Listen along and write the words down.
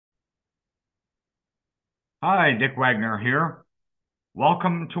Hi, Dick Wagner here.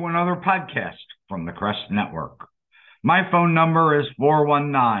 Welcome to another podcast from the Crest Network. My phone number is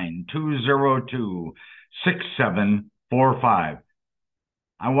 419-202-6745.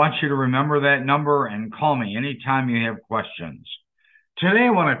 I want you to remember that number and call me anytime you have questions. Today,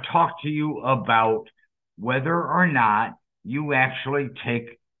 I want to talk to you about whether or not you actually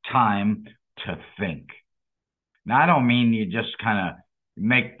take time to think. Now, I don't mean you just kind of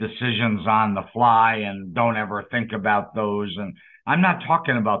make decisions on the fly and don't ever think about those. And I'm not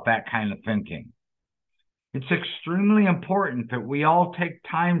talking about that kind of thinking. It's extremely important that we all take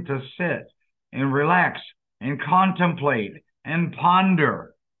time to sit and relax and contemplate and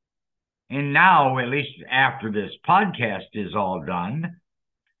ponder. And now, at least after this podcast is all done,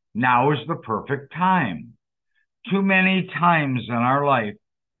 now is the perfect time. Too many times in our life,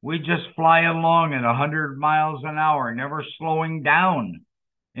 we just fly along at 100 miles an hour, never slowing down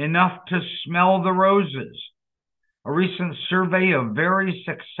enough to smell the roses. A recent survey of very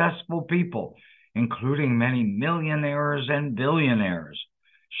successful people, including many millionaires and billionaires,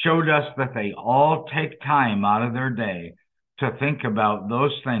 showed us that they all take time out of their day to think about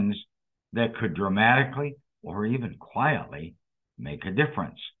those things that could dramatically or even quietly make a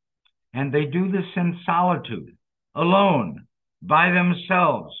difference. And they do this in solitude, alone, by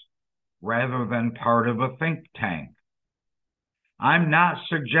themselves, rather than part of a think tank. I'm not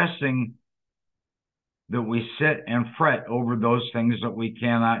suggesting that we sit and fret over those things that we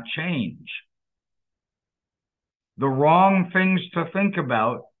cannot change. The wrong things to think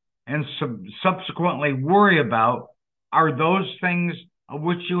about and subsequently worry about are those things of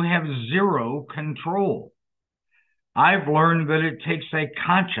which you have zero control. I've learned that it takes a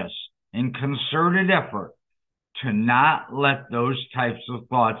conscious and concerted effort to not let those types of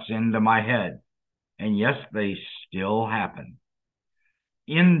thoughts into my head. And yes, they still happen.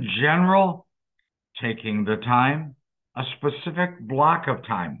 In general, taking the time, a specific block of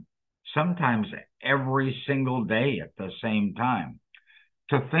time, sometimes every single day at the same time,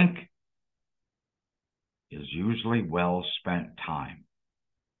 to think is usually well spent time.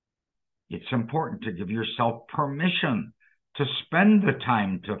 It's important to give yourself permission to spend the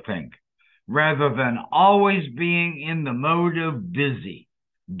time to think, rather than always being in the mode of busy,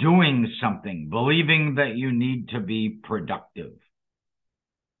 doing something, believing that you need to be productive.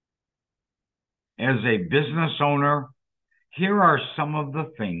 As a business owner, here are some of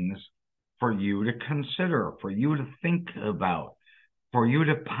the things for you to consider, for you to think about, for you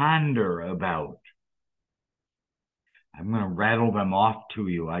to ponder about. I'm going to rattle them off to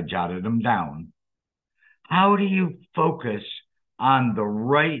you. I jotted them down. How do you focus on the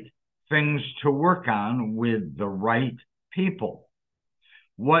right things to work on with the right people?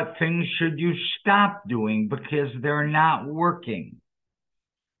 What things should you stop doing because they're not working?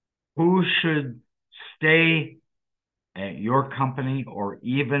 Who should stay at your company or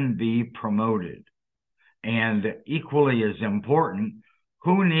even be promoted? And equally as important,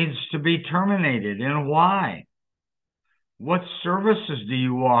 who needs to be terminated and why? What services do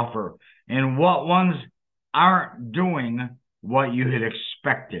you offer and what ones aren't doing what you had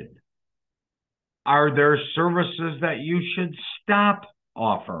expected? Are there services that you should stop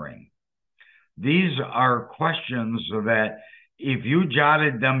offering? These are questions that if you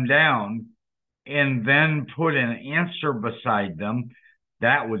jotted them down and then put an answer beside them,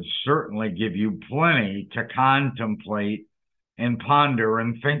 that would certainly give you plenty to contemplate and ponder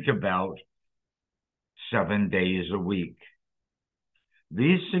and think about 7 days a week.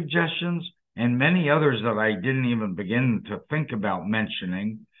 These suggestions and many others that I didn't even begin to think about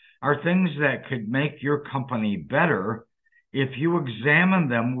mentioning are things that could make your company better if you examine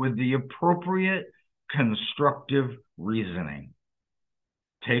them with the appropriate constructive reasoning.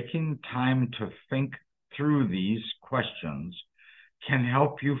 Taking time to think through these questions can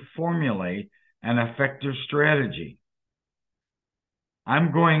help you formulate an effective strategy.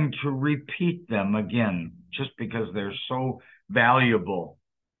 I'm going to repeat them again just because they're so valuable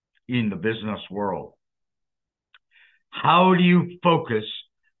in the business world. How do you focus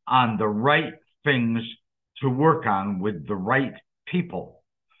on the right things to work on with the right people?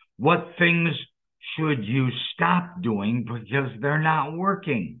 What things should you stop doing because they're not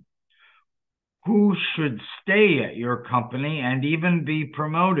working? Who should stay at your company and even be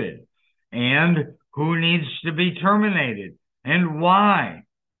promoted? And who needs to be terminated and why?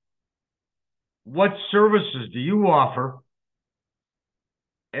 What services do you offer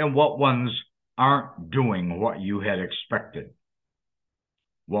and what ones aren't doing what you had expected?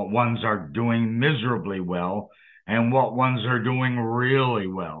 What ones are doing miserably well and what ones are doing really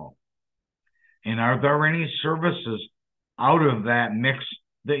well? And are there any services out of that mix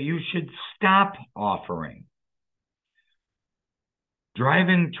that you should stop offering?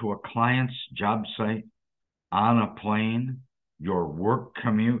 Driving to a client's job site, on a plane, your work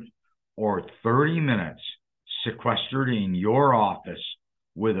commute, or 30 minutes sequestered in your office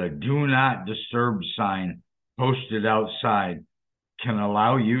with a do not disturb sign posted outside can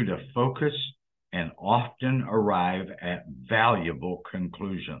allow you to focus and often arrive at valuable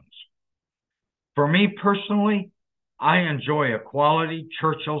conclusions. For me personally, I enjoy a quality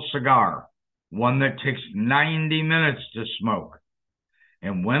Churchill cigar, one that takes 90 minutes to smoke.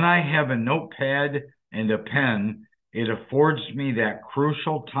 And when I have a notepad and a pen, it affords me that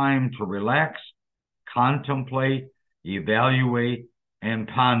crucial time to relax, contemplate, evaluate, and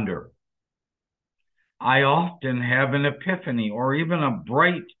ponder. I often have an epiphany or even a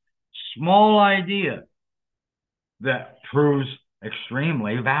bright, small idea that proves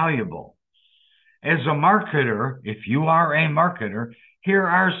extremely valuable. As a marketer, if you are a marketer, here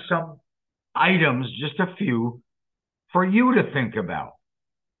are some items, just a few, for you to think about.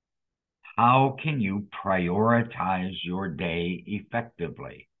 How can you prioritize your day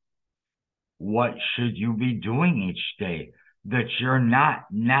effectively? What should you be doing each day that you're not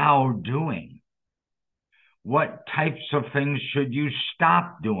now doing? What types of things should you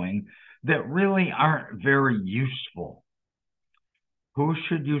stop doing that really aren't very useful? Who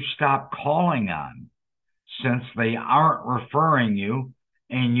should you stop calling on since they aren't referring you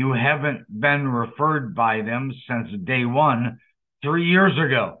and you haven't been referred by them since day one 3 years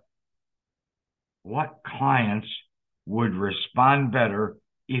ago? What clients would respond better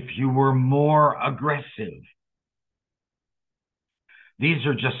if you were more aggressive? These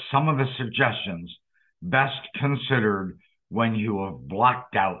are just some of the suggestions best considered when you have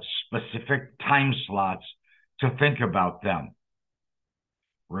blocked out specific time slots to think about them.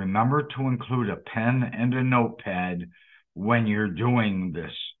 Remember to include a pen and a notepad when you're doing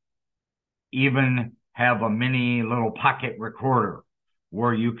this. Even have a mini little pocket recorder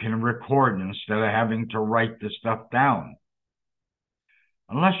where you can record instead of having to write the stuff down.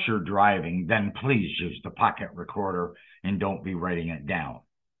 Unless you're driving, then please use the pocket recorder and don't be writing it down.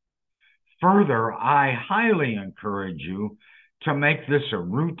 Further, I highly encourage you to make this a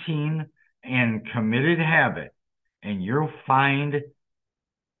routine and committed habit, and you'll find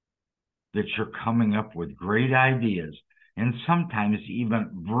that you're coming up with great ideas and sometimes even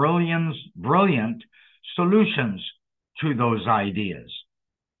brilliant solutions to those ideas.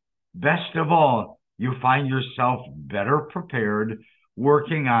 Best of all, you find yourself better prepared,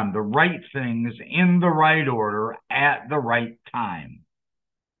 working on the right things in the right order at the right time.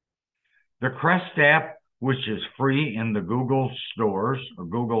 The Crest app, which is free in the Google stores, or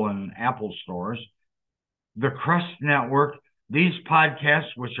Google and Apple stores, the Crest Network, these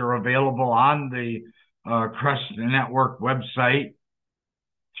podcasts, which are available on the Crest Network website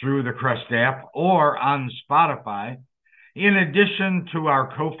through the Crest app or on Spotify, in addition to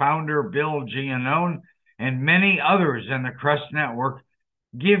our co-founder, Bill Giannone, and many others in the Crest Network,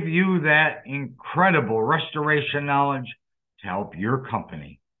 give you that incredible restoration knowledge to help your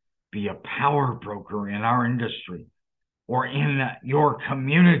company be a power broker in our industry or in your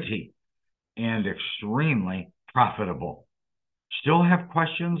community and extremely profitable. Still have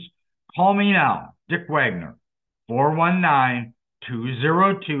questions? Call me now, Dick Wagner,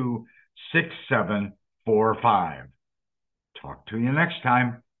 419-202-6745. Talk to you next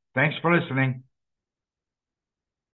time. Thanks for listening.